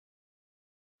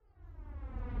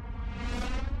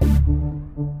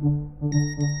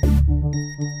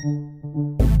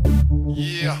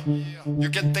Yeah, you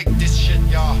can take this shit,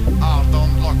 yeah.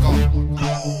 Don't Loco.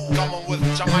 Coming with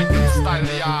Jamaican style,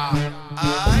 yeah.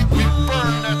 We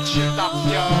burn that shit up,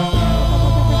 yeah.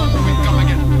 We come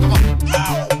again, come on.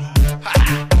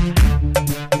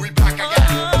 We back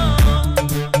again.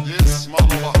 Yes,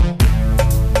 mother.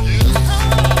 Yes.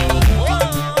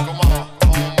 Come on,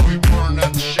 we burn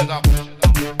that shit up.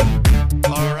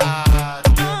 Alright.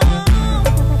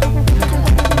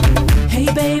 Hey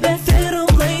baby,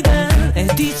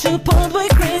 di që po t'bëj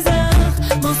crazy,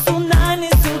 mos u nalni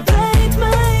su drejt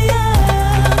me ja.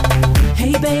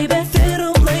 Hey baby, thirë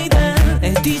mlejde, e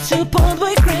di që po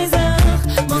t'bëj crazy,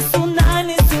 mos u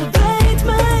nalni su drejt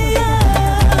me ja.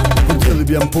 Po t'jelli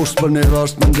bjem poshtë për një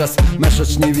rasht më ngjas, me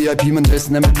shëq një VIP më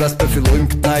ndresën e me ples për fillojmë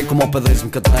këtë naj, ku mo pëdhezëm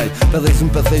këtë naj, pëdhezëm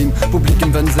pëthejmë, publikin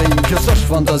vëndzejmë, kjo s'është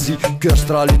fantazi, kjo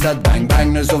është realitet, bang bang,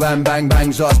 në zo vem, bang bang,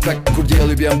 zo aspekt, kur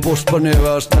t'jelli bjem poshtë për një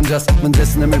rasht më ngjas, më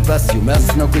ndresën e me ples, ju mes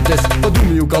në kujtes, po du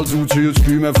mi ju kalzu që ju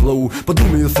t'ky me flow, po du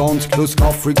mi ju thonë që këto s'ka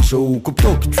freak show, kupto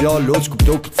këtë fjallë, që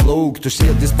kupto këtë flow, këtë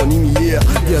shqet disponimi, yeah,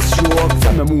 yes sure,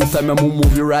 theme mu,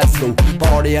 move your ass slow,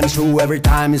 party and show every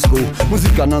time is cool,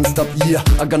 muzika non-stop, yeah,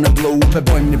 I gonna blow, pe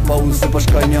bojmë një pause, se po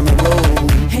shkojnë jam e roll.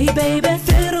 Hey baby,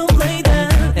 thirë mlejde,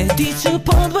 e di që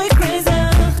po t'bëj crazy,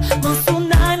 mos u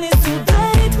nalni su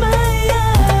drejt me ja.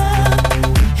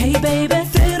 Hey baby,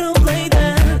 thirë mlejde,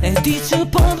 e di që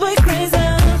po t'bëj crazy,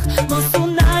 mos u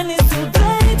nalni su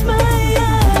drejt me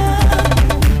ja.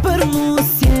 Për mu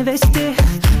s'je veç ti,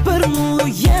 për mu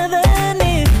je dhe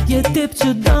ni, je tip që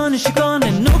doni shikone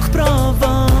nuk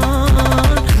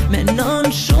provon, menon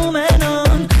shumë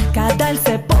menon, ka dal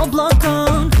se po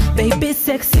blokon, baby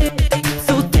sexy,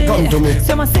 so ti, s'jo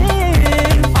ma si.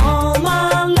 All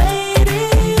my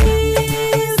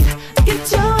ladies,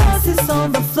 get your asses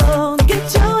on the floor,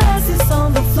 get your asses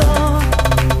on the floor.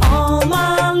 All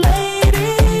my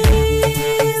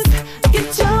ladies,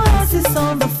 get your asses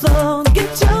on the floor,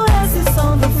 get your asses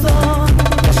on the floor.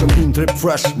 Trip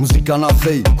fresh, muzika na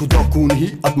thej, ku do ku n'hi,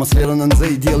 atmosferën në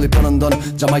nzej, djeli për ndon,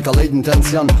 Jamaica lejt në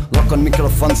tension, lokon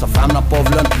mikrofon, sa femna po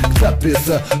vlën, këthe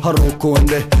pithë, harro ku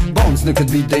ndi, bounce në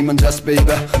këtë beat day më nxes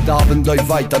baby, da vendoj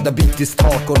vajta, da beat i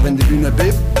stakor, vendi vynë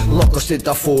bif, Loco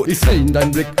shteta fo, i sej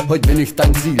ndajnë blik, hojt vini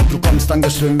këtajnë zil, trukam stanga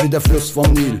shëm vide flus von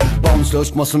nil, bounce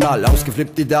lësht mosonal, auske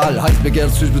flipt ideal, hajt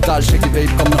begerë sysh brutal, sheki babe,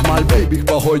 kom normal baby,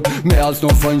 këpa hojt, me alls no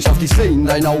fun, shaft i sej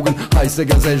ndajnë augen, haj se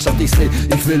gazel, shaft i sej,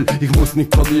 ich will, ich muss nicht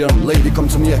probieren, lady kom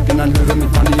zum jekken an höre mit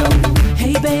Panieren.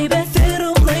 Hey baby,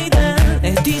 thirë mlejde,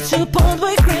 e di që po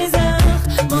t'bëj crazy,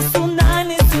 mos u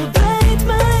nalni su drejt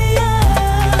me ja.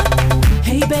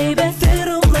 Hey baby,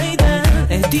 thirë mlejde,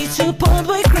 e di që po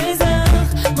t'bëj crazy,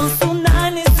 mos u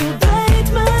nalni su drejt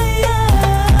me ja.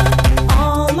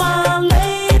 All my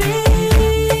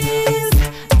ladies,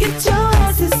 get your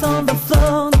asses on the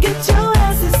floor, get your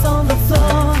asses on the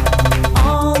floor.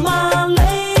 All my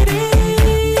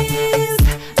ladies,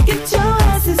 get your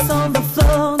asses on the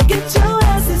floor, get your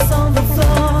asses on the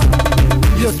floor.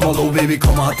 Yes, my little baby,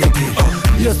 come on, take it.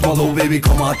 Yes, my little baby,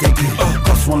 come on, take it.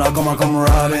 Cause when I come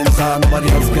right inside, nobody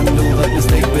else can do like this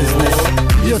take business.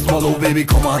 Yes, my little baby,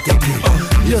 come on, take it.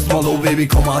 Yes, my little baby,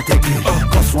 come on, take it.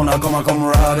 Cause when I come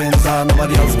right inside,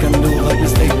 nobody else can do like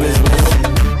this take business.